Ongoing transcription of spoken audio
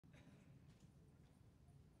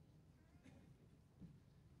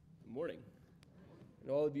Morning. And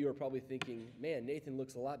all of you are probably thinking, man, Nathan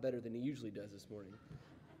looks a lot better than he usually does this morning.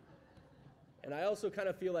 And I also kind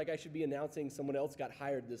of feel like I should be announcing someone else got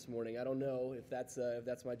hired this morning. I don't know if that's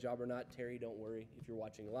my job or not. Terry, don't worry. If you're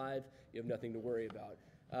watching live, you have nothing to worry about.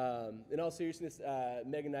 In all seriousness,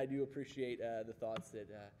 Meg and I do appreciate the thoughts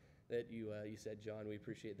that you said, John. We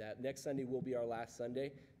appreciate that. Next Sunday will be our last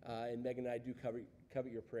Sunday, and Meg and I do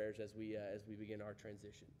covet your prayers as we begin our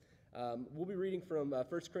transition. We'll be reading from 1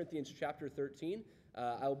 Corinthians chapter 13.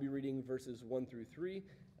 I will be reading verses 1 through 3,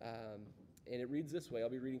 and it reads this way. I'll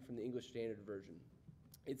be reading from the English Standard Version.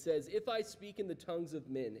 It says, "If I speak in the tongues of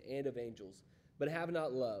men and of angels, but have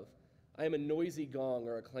not love, I am a noisy gong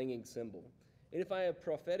or a clanging cymbal. And if I have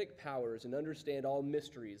prophetic powers and understand all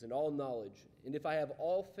mysteries and all knowledge, and if I have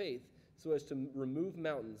all faith so as to remove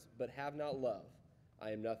mountains, but have not love,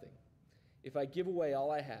 I am nothing. If I give away all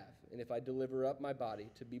I have, and if I deliver up my body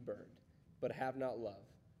to be burned, but have not love,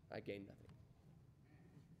 I gain nothing."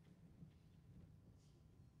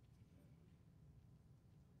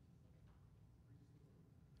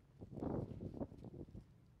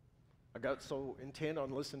 I got so intent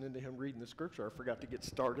on listening to him reading the scripture, I forgot to get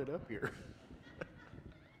started up here.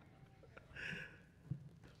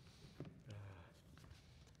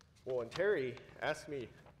 Well, when Terry asked me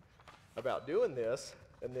about doing this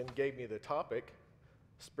and then gave me the topic,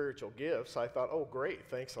 spiritual gifts, I thought, oh, great,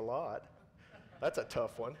 thanks a lot. That's a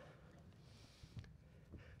tough one.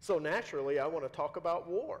 So naturally, I want to talk about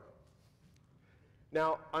war.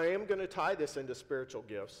 Now, I am going to tie this into spiritual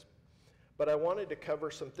gifts, but I wanted to cover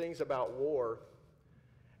some things about war,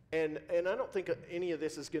 and I don't think any of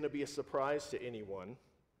this is going to be a surprise to anyone.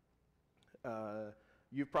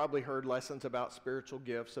 You've probably heard lessons about spiritual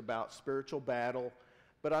gifts, about spiritual battle,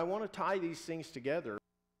 but I want to tie these things together,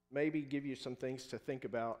 maybe give you some things to think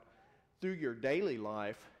about through your daily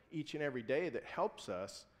life each and every day that helps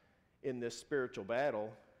us in this spiritual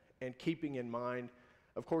battle, and keeping in mind,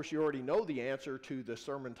 of course, you already know the answer to the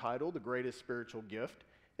sermon title, The Greatest Spiritual Gift.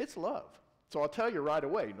 It's love. So I'll tell you right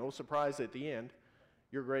away, no surprise at the end,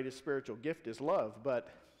 your greatest spiritual gift is love. But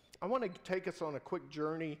I want to take us on a quick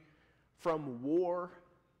journey from war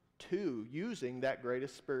to using that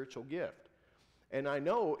greatest spiritual gift. And I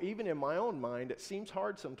know, even in my own mind, it seems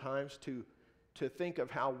hard sometimes to think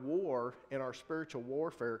of how war and our spiritual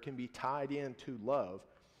warfare can be tied into love,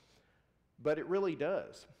 but it really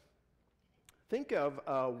does. Think of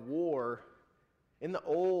war in the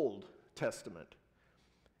Old Testament,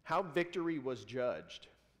 how victory was judged,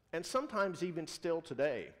 and sometimes even still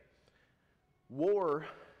today. War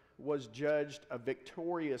was judged a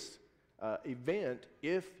victorious event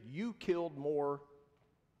if you killed more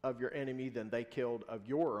of your enemy than they killed of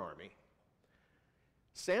your army.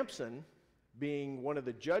 Samson, being one of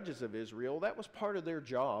the judges of Israel, that was part of their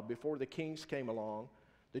job before the kings came along.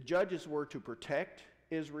 The judges were to protect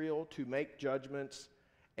Israel, to make judgments,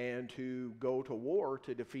 and to go to war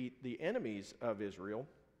to defeat the enemies of Israel.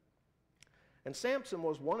 And Samson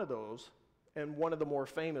was one of those, and one of the more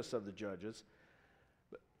famous of the judges.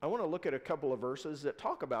 I want to look at a couple of verses that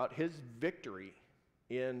talk about his victory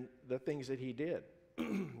in the things that he did.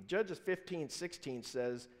 Judges 15:16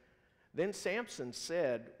 says, "Then Samson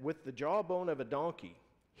said, with the jawbone of a donkey,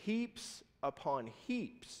 heaps upon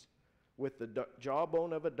heaps, with the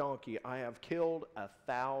jawbone of a donkey, I have killed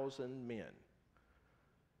 1,000 men."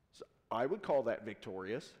 So I would call that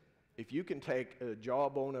victorious. If you can take a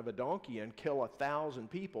jawbone of a donkey and kill 1,000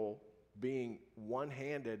 people, being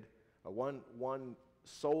one-handed, one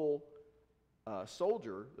sole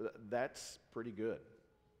soldier, that's pretty good.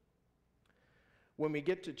 When we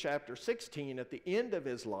get to chapter 16, at the end of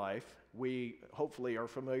his life, we hopefully are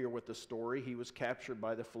familiar with the story. He was captured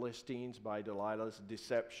by the Philistines by Delilah's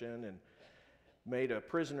deception and made a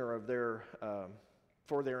prisoner of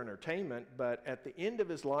for their entertainment. But at the end of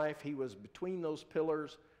his life, he was between those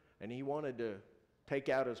pillars, and he wanted to take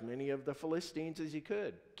out as many of the Philistines as he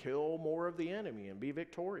could, kill more of the enemy, and be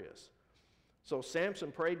victorious. So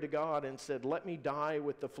Samson prayed to God and said, "Let me die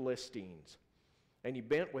with the Philistines." And he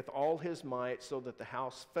bent with all his might so that the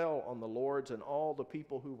house fell on the lords and all the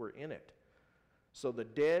people who were in it. So the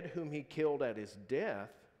dead whom he killed at his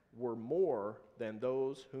death were more than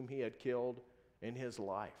those whom he had killed in his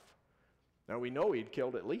life. Now we know he'd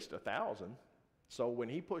killed at least 1,000. So when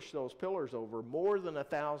he pushed those pillars over, more than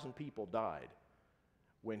 1,000 people died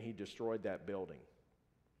when he destroyed that building.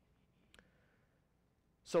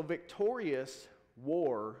 So victorious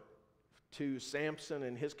war to Samson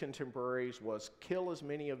and his contemporaries was kill as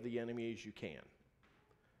many of the enemy as you can.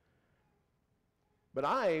 But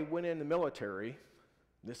I went in the military,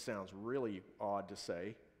 this sounds really odd to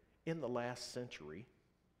say, in the last century.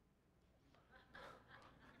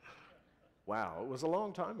 Wow, it was a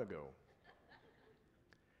long time ago.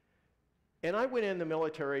 And I went in the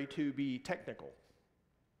military to be technical.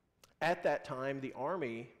 At that time, the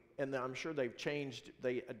Army, and I'm sure they've changed,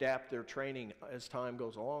 they adapt their training as time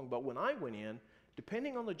goes along, but when I went in,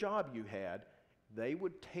 depending on the job you had, they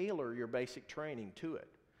would tailor your basic training to it.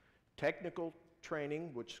 Technical training,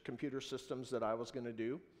 which computer systems that I was going to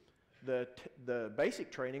do, the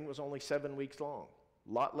basic training was only 7 weeks long.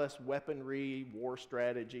 A lot less weaponry, war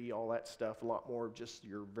strategy, all that stuff, a lot more of just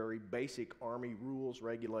your very basic Army rules,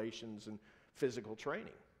 regulations, and physical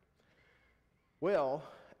training. Well,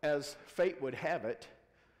 as fate would have it,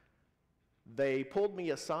 they pulled me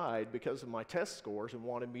aside because of my test scores and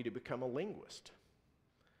wanted me to become a linguist.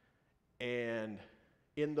 And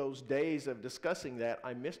in those days of discussing that,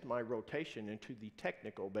 I missed my rotation into the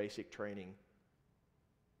technical basic training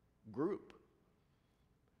group.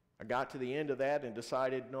 I got to the end of that and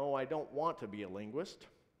decided, no, I don't want to be a linguist.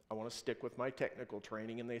 I want to stick with my technical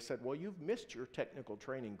training. And they said, well, you've missed your technical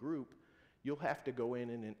training group. You'll have to go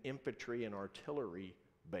in an infantry and artillery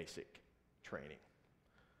basic training.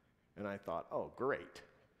 And I thought, oh, great.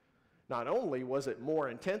 Not only was it more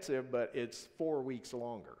intensive, but it's 4 weeks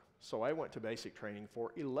longer. So I went to basic training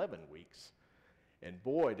for 11 weeks. And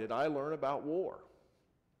boy, did I learn about war.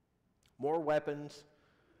 More weapons,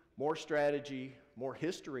 more strategy, more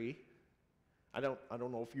history. I don't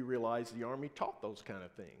know if you realize the Army taught those kind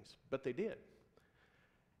of things, but they did.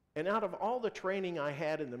 And out of all the training I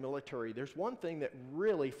had in the military, there's one thing that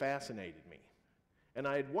really fascinated me. And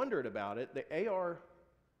I had wondered about it, the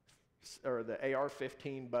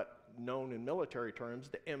AR-15, but known in military terms,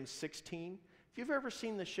 the M16. If you've ever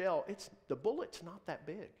seen the shell, the bullet's not that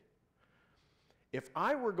big. If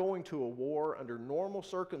I were going to a war under normal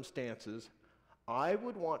circumstances, I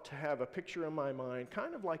would want to have a picture in my mind,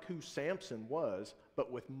 kind of like who Samson was,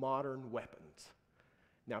 but with modern weapons.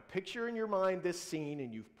 Now picture in your mind this scene,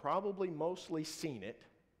 and you've probably mostly seen it.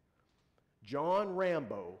 John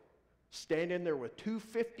Rambo standing there with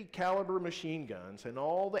 250 caliber machine guns and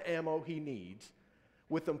all the ammo he needs,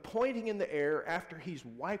 with them pointing in the air after he's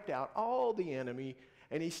wiped out all the enemy,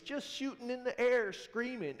 and he's just shooting in the air,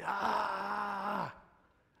 screaming, ah!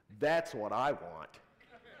 That's what I want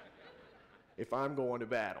if I'm going to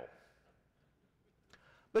battle.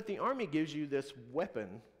 But the Army gives you this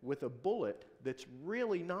weapon with a bullet that's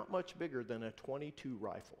really not much bigger than a .22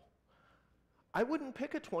 rifle. I wouldn't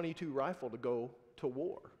pick a .22 rifle to go to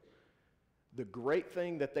war. The great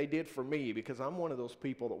thing that they did for me, because I'm one of those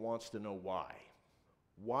people that wants to know why.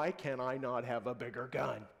 Why can I not have a bigger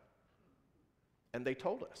gun? And they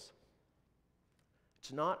told us.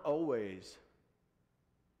 It's not always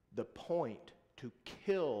the point to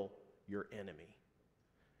kill your enemy.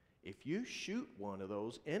 If you shoot one of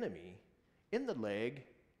those enemy in the leg,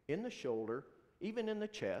 in the shoulder, even in the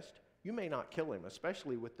chest, you may not kill him,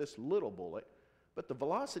 especially with this little bullet, but the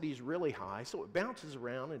velocity is really high, so it bounces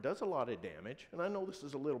around and does a lot of damage. And I know this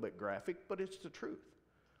is a little bit graphic, but it's the truth.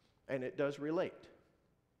 And it does relate.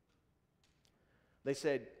 They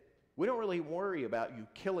said, we don't really worry about you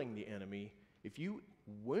killing the enemy. If you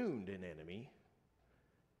wound an enemy,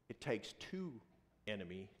 it takes 2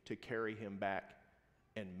 enemy to carry him back,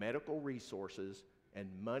 and medical resources and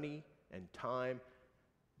money and time.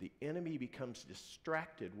 The enemy becomes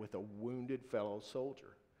distracted with a wounded fellow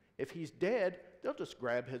soldier. If he's dead, they'll just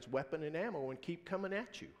grab his weapon and ammo and keep coming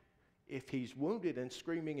at you. If he's wounded and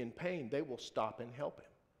screaming in pain, they will stop and help him.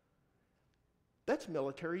 That's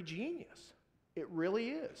military genius. It really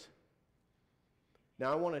is.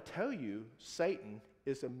 Now I want to tell you, Satan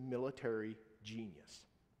is a military genius.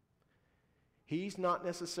 He's not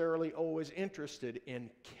necessarily always interested in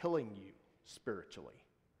killing you spiritually.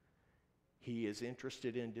 He is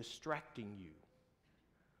interested in distracting you,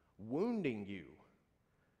 wounding you,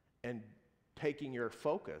 and taking your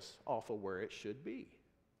focus off of where it should be.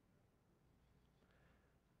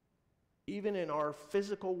 Even in our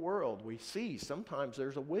physical world, we see sometimes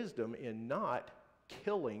there's a wisdom in not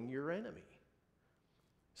killing your enemy.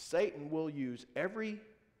 Satan will use every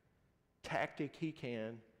tactic he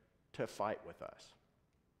can to fight with us,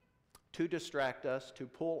 to distract us, to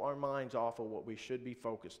pull our minds off of what we should be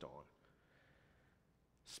focused on.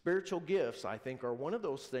 Spiritual gifts, I think, are one of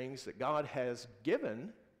those things that God has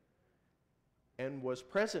given and was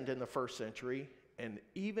present in the first century, and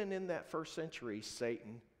even in that first century,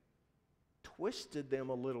 Satan twisted them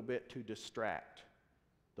a little bit to distract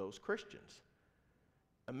those Christians.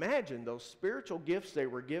 Imagine those spiritual gifts they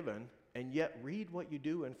were given, and yet read what you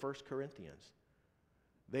do in 1 Corinthians.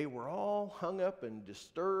 They were all hung up and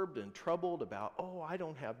disturbed and troubled about, oh, I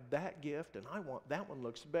don't have that gift, and I want that one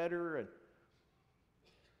looks better. And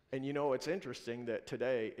And you know, it's interesting that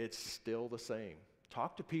today it's still the same.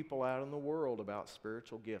 Talk to people out in the world about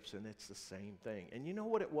spiritual gifts, and it's the same thing. And you know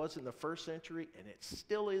what it was in the first century, and it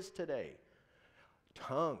still is today?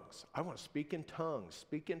 Tongues. I want to speak in tongues.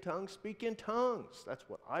 Speak in tongues. Speak in tongues. That's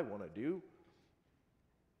what I want to do.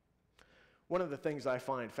 One of the things I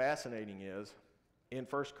find fascinating is in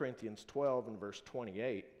 1 Corinthians 12 and verse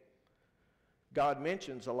 28, God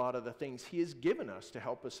mentions a lot of the things He has given us to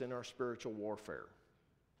help us in our spiritual warfare.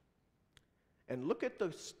 And look at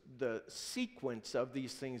the sequence of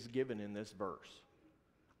these things given in this verse.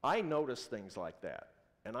 I notice things like that,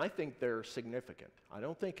 and I think they're significant. I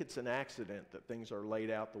don't think it's an accident that things are laid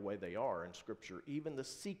out the way they are in Scripture, even the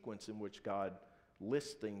sequence in which God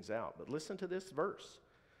lists things out. But listen to this verse.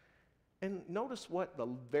 And notice what the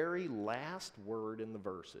very last word in the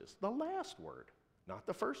verse is. The last word, not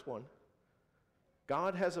the first one.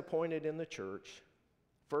 God has appointed in the church,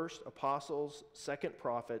 first apostles, second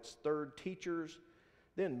prophets, third teachers,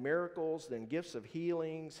 then miracles, then gifts of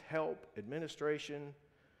healings, help, administration,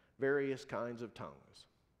 various kinds of tongues.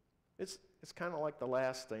 It's kind of like the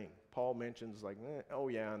last thing Paul mentions, like, oh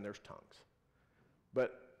yeah, and there's tongues.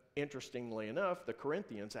 But interestingly enough, the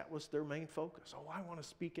Corinthians, that was their main focus. Oh, I want to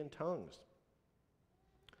speak in tongues.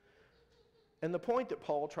 And the point that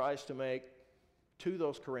Paul tries to make to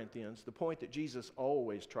those Corinthians, the point that Jesus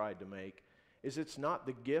always tried to make, is it's not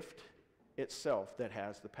the gift itself that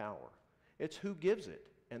has the power. It's who gives it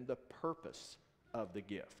and the purpose of the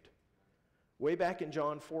gift. Way back in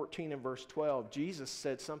John 14 and verse 12, Jesus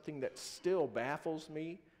said something that still baffles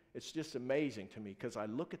me. It's just amazing to me because I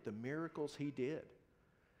look at the miracles He did.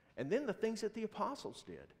 And then the things that the apostles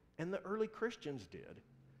did and the early Christians did.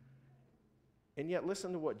 And yet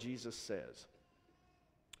listen to what Jesus says.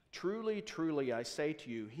 Truly, truly, I say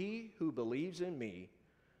to you, he who believes in me,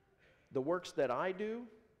 the works that I do,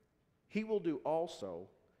 he will do also,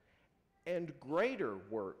 and greater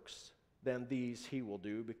works than these he will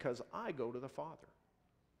do, because I go to the Father.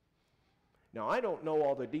 Now, I don't know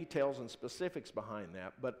all the details and specifics behind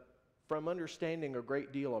that, but from understanding a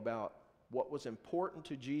great deal about what was important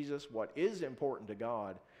to Jesus, what is important to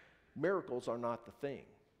God, miracles are not the thing.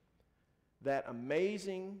 That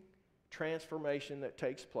amazing transformation that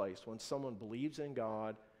takes place when someone believes in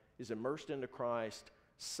God, is immersed into Christ,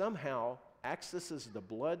 somehow accesses the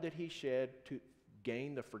blood that He shed to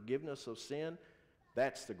gain the forgiveness of sin,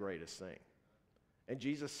 that's the greatest thing. And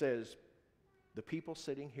Jesus says, the people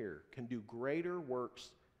sitting here can do greater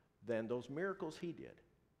works than those miracles He did.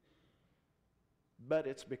 But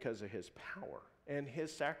it's because of His power and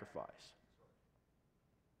His sacrifice.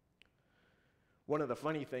 One of the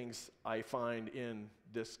funny things I find in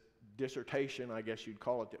this dissertation, I guess you'd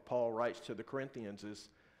call it, that Paul writes to the Corinthians is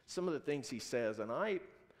some of the things he says. And I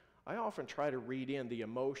often try to read in the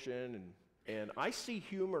emotion, and I see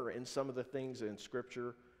humor in some of the things in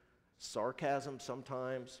Scripture, sarcasm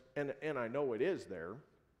sometimes, and I know it is there.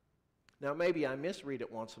 Now, maybe I misread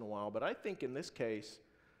it once in a while, but I think in this case,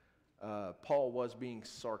 Paul was being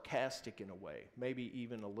sarcastic in a way, maybe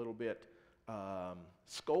even a little bit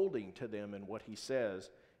scolding to them in what he says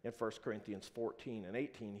in 1 Corinthians 14 and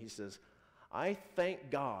 18. He says, I thank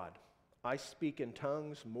God I speak in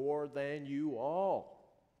tongues more than you all.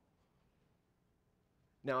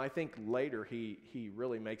 Now, I think later he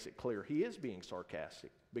really makes it clear he is being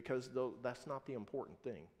sarcastic, because that's not the important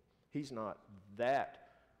thing. He's not that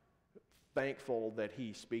thankful that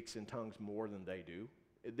he speaks in tongues more than they do.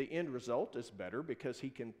 The end result is better because he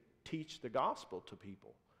can teach the gospel to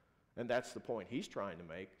people. And that's the point he's trying to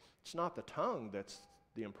make. It's not the tongue that's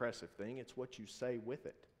the impressive thing, it's what you say with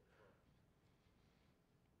it.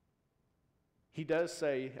 He does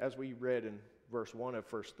say, as we read in verse 1 of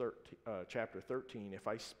chapter 13, if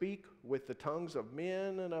I speak with the tongues of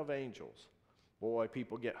men and of angels. Boy,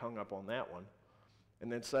 people get hung up on that one.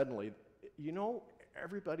 And then suddenly,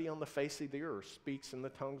 everybody on the face of the earth speaks in the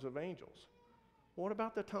tongues of angels. What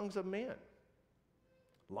about the tongues of men?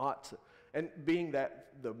 Lots. And being that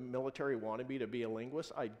the military wanted me to be a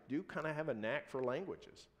linguist, I do kind of have a knack for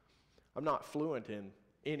languages. I'm not fluent in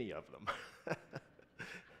any of them.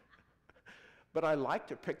 But I like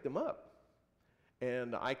to pick them up.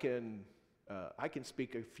 And I can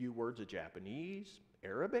speak a few words of Japanese,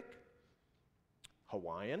 Arabic,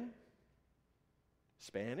 Hawaiian,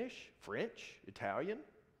 Spanish, French, Italian,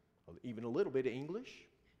 even a little bit of English.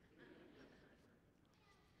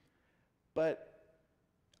 But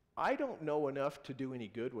I don't know enough to do any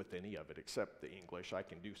good with any of it except the English. I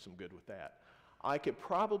can do some good with that. I could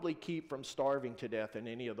probably keep from starving to death in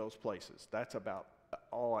any of those places. That's about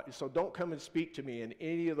all. So don't come and speak to me in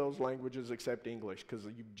any of those languages except English, because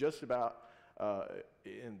you just about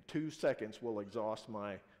in 2 seconds will exhaust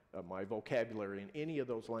my my vocabulary in any of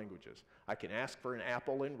those languages. I can ask for an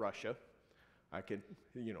apple in Russia. I can,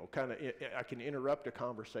 I can interrupt a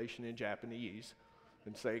conversation in Japanese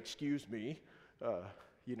and say, excuse me,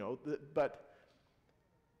 but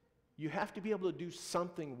you have to be able to do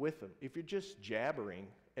something with them. If you're just jabbering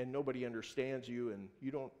and nobody understands you and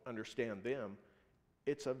you don't understand them,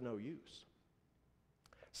 it's of no use.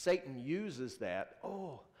 Satan uses that,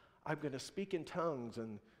 I'm going to speak in tongues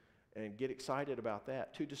and get excited about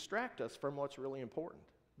that to distract us from what's really important,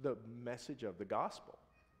 the message of the gospel.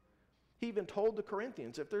 He even told the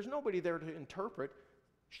Corinthians, if there's nobody there to interpret,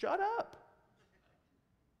 shut up.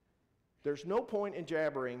 There's no point in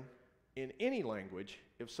jabbering in any language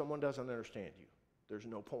if someone doesn't understand you. There's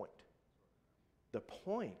no point. The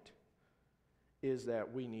point is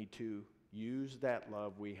that we need to use that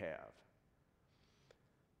love we have.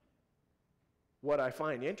 What I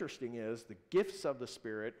find interesting is the gifts of the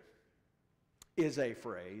Spirit is a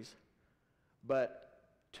phrase, but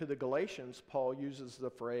to the Galatians, Paul uses the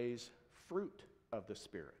phrase fruit of the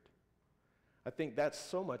Spirit. I think that's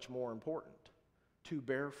so much more important, to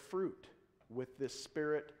bear fruit with this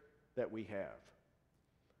Spirit that we have.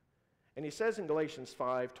 And he says in Galatians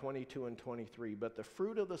 5:22 and 23, but the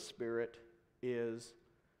fruit of the Spirit is,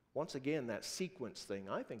 once again, that sequence thing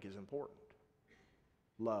I think is important.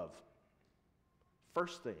 Love.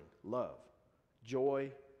 First thing, love.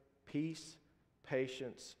 Joy, peace,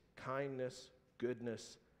 patience, kindness,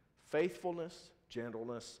 goodness, faithfulness,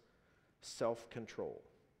 gentleness, self-control.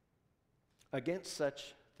 Against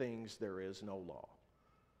such things there is no law.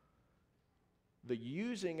 The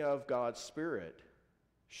using of God's Spirit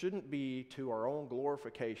shouldn't be to our own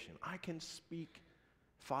glorification. I can speak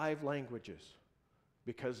 5 languages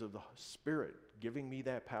because of the Spirit giving me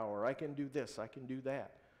that power. I can do this, I can do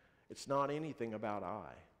that. It's not anything about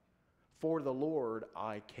I. For the Lord,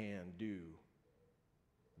 I can do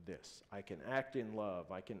this. I can act in love.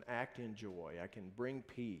 I can act in joy. I can bring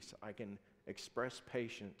peace. I can express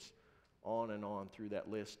patience, on and on through that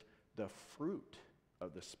list. The fruit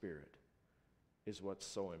of the Spirit is what's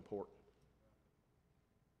so important.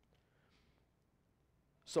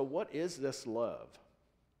 So what is this love?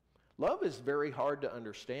 Love is very hard to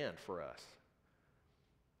understand for us,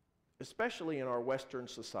 especially in our Western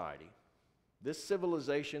society. This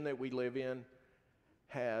civilization that we live in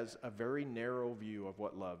has a very narrow view of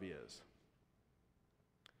what love is.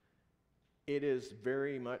 It is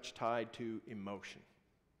very much tied to emotion.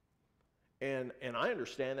 And I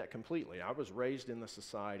understand that completely. I was raised in the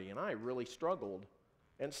society, and I really struggled,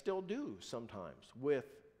 and still do sometimes, with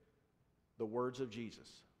the words of Jesus.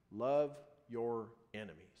 Love your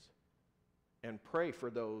enemies, and pray for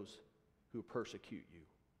those who persecute you.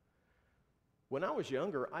 When I was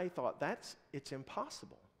younger, I thought it's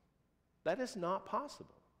impossible. That is not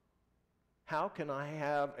possible. How can I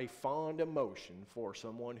have a fond emotion for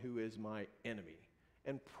someone who is my enemy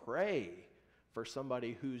and pray for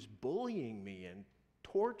somebody who's bullying me and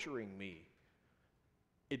torturing me?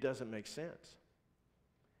 It doesn't make sense.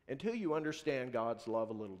 Until you understand God's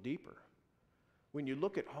love a little deeper. When you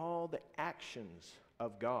look at all the actions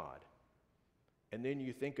of God, and then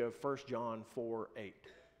you think of 1 John 4:8,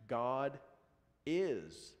 God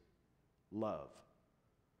is love.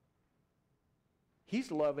 He's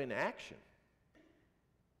love in action.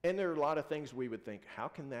 And there are a lot of things we would think, how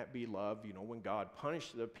can that be love? When God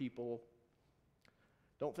punished the people,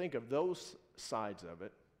 don't think of those sides of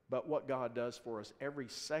it, but what God does for us every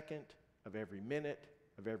second of every minute,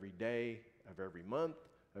 of every day, of every month,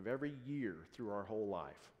 of every year through our whole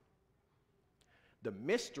life. The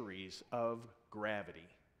mysteries of gravity.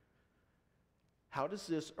 How does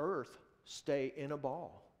this earth stay in a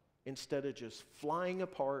ball instead of just flying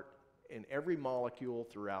apart in every molecule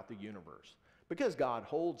throughout the universe? Because God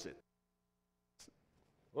holds it.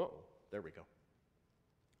 There we go.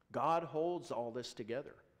 God holds all this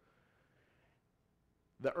together.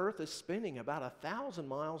 The earth is spinning about 1,000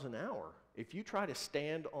 miles an hour. If you try to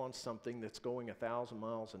stand on something that's going 1,000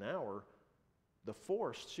 miles an hour, the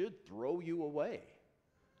force should throw you away.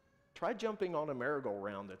 Try jumping on a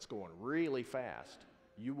merry-go-round that's going really fast.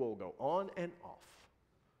 You will go on and off.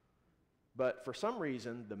 But for some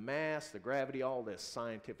reason, the mass, the gravity, all this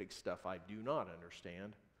scientific stuff I do not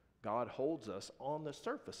understand, God holds us on the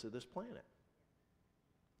surface of this planet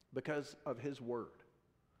because of His Word.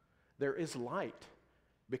 There is light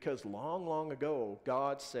because long, long ago,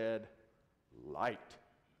 God said, light.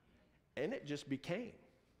 And it just became.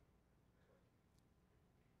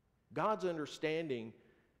 God's understanding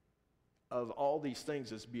of all these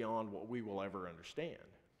things is beyond what we will ever understand.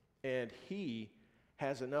 And He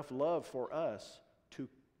has enough love for us to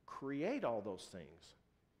create all those things.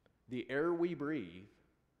 The air we breathe,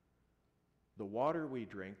 the water we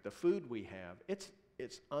drink, the food we have.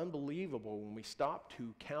 It's unbelievable when we stop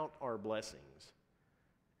to count our blessings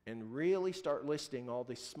and really start listing all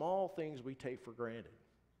the small things we take for granted.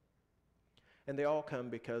 And they all come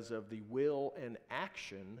because of the will and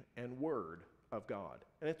action and word of God.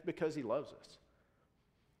 And it's because he loves us.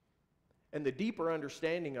 And the deeper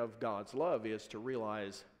understanding of God's love is to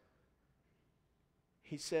realize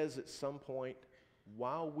he says at some point,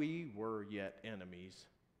 while we were yet enemies,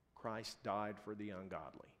 Christ died for the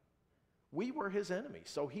ungodly. We were his enemies,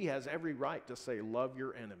 so he has every right to say, love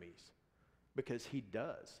your enemies, because he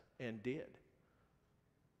does and did.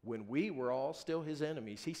 When we were all still his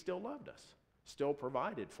enemies, he still loved us, still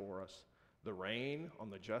provided for us the rain on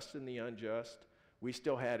the just and the unjust. We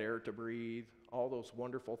still had air to breathe, all those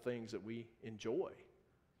wonderful things that we enjoy.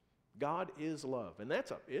 God is love, and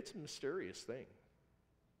it's a mysterious thing.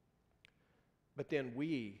 But then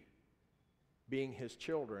we, being his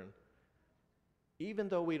children, even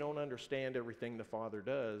though we don't understand everything the Father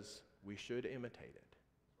does, we should imitate it.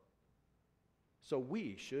 So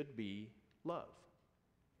we should be love.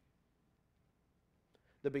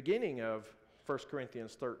 The beginning of 1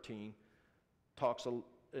 Corinthians 13 talks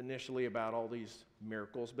initially about all these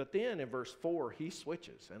miracles, but then in verse 4 he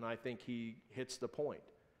switches, and I think he hits the point.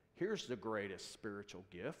 Here's the greatest spiritual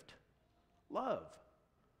gift, love.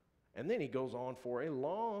 And then he goes on for a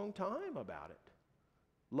long time about it.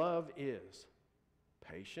 Love is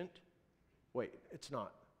patient. Wait, it's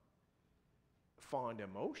not fond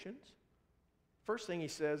emotions. First thing he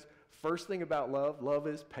says, first thing about love, love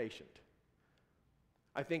is patient.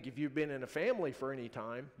 I think if you've been in a family for any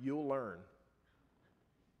time, you'll learn.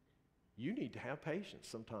 You need to have patience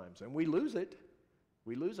sometimes, and we lose it.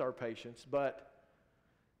 We lose our patience, but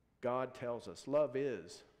God tells us love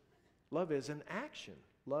is an action.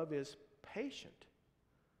 Love is patient.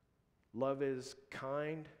 Love is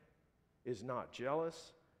kind, is not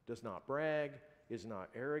jealous, does not brag, is not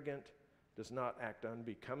arrogant, does not act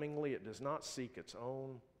unbecomingly, it does not seek its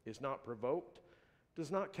own, is not provoked,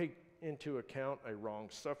 does not take into account a wrong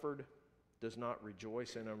suffered, does not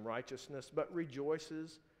rejoice in unrighteousness, but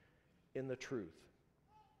rejoices in the truth.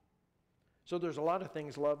 So there's a lot of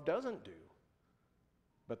things love doesn't do,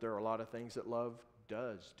 but there are a lot of things that love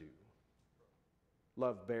does do.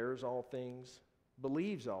 Love bears all things,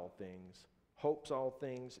 believes all things, hopes all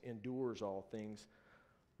things, endures all things.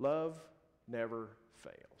 Love never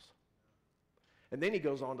fails. And then he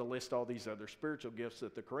goes on to list all these other spiritual gifts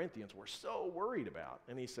that the Corinthians were so worried about.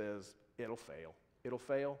 And he says, it'll fail. It'll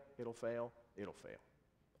fail. It'll fail. It'll fail.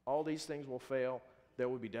 All these things will fail. They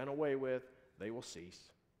will be done away with. They will cease.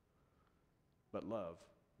 But love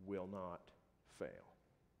will not fail.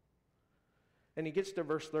 And he gets to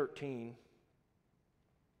verse 13.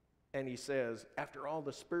 And he says, after all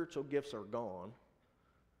the spiritual gifts are gone,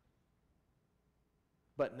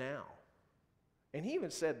 but now. And he even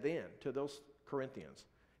said then to those Corinthians,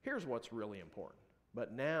 here's what's really important.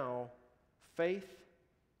 But now, faith,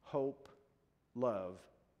 hope, love,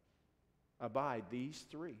 abide, these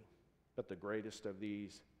three. But the greatest of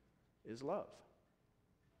these is love.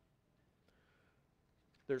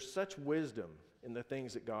 There's such wisdom in the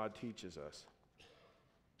things that God teaches us.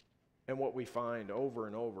 And what we find over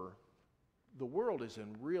and over, the world is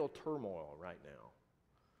in real turmoil right now.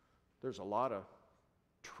 There's a lot of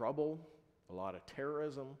trouble, a lot of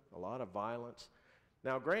terrorism, a lot of violence.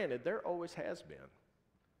 Now, granted, there always has been.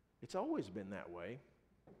 It's always been that way.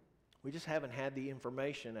 We just haven't had the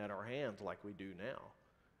information at our hands like we do now.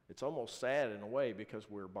 It's almost sad in a way because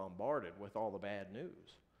we're bombarded with all the bad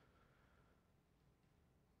news.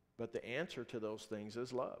 But the answer to those things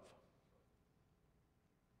is love.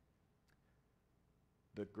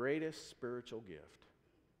 The greatest spiritual gift,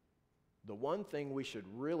 the one thing we should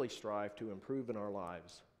really strive to improve in our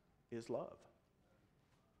lives is love.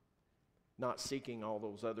 Not seeking all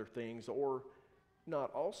those other things, or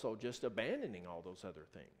not also just abandoning all those other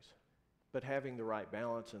things, but having the right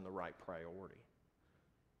balance and the right priority.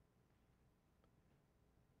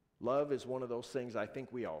 Love is one of those things I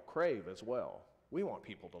think we all crave as well. We want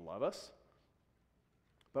people to love us,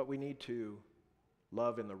 but we need to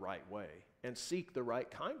love in the right way and seek the right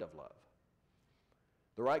kind of love.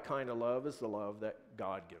 The right kind of love is the love that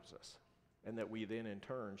God gives us, and that we then in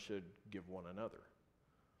turn should give one another.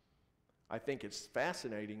 I think it's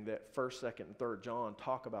fascinating that 1st, 2nd, and 3rd John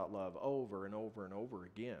talk about love over and over and over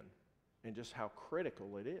again, and just how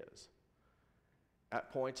critical it is.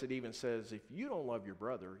 At points it even says, if you don't love your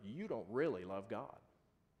brother, you don't really love God.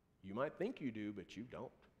 You might think you do, but you don't.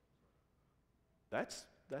 That's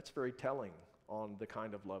very telling on the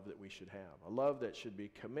kind of love that we should have. A love that should be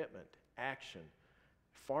commitment, action,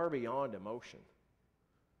 far beyond emotion.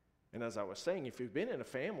 And as I was saying, if you've been in a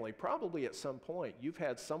family, probably at some point you've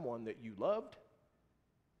had someone that you loved,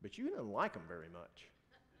 but you didn't like them very much.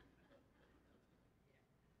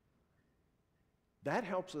 That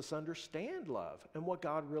helps us understand love and what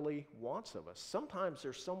God really wants of us. Sometimes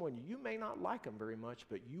there's someone you may not like them very much,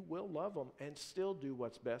 but you will love them and still do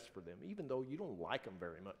what's best for them, even though you don't like them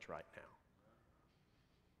very much right now.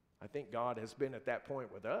 I think God has been at that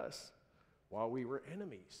point with us while we were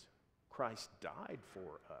enemies. Christ died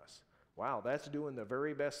for us. Wow, that's doing the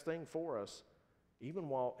very best thing for us. Even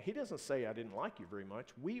while he doesn't say, I didn't like you very much,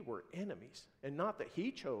 we were enemies. And not that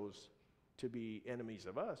he chose to be enemies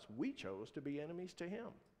of us, we chose to be enemies to him.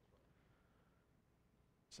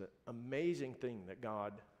 It's an amazing thing that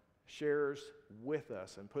God shares with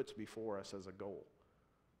us and puts before us as a goal.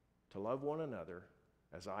 To love one another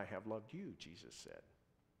as I have loved you, Jesus said.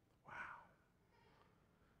 Wow.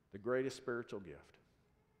 The greatest spiritual gift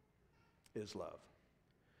is love.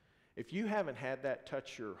 If you haven't had that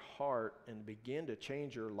touch your heart and begin to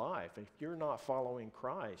change your life, if you're not following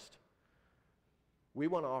Christ, we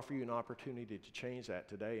want to offer you an opportunity to change that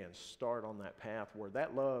today and start on that path where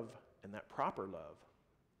that love and that proper love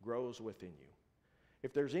grows within you.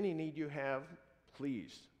 If there's any need you have,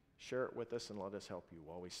 please share it with us and let us help you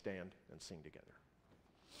while we stand and sing together.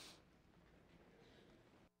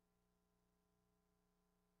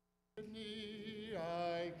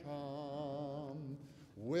 I come,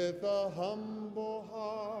 with a humble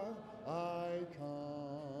heart I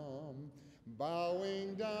come,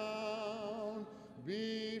 bowing down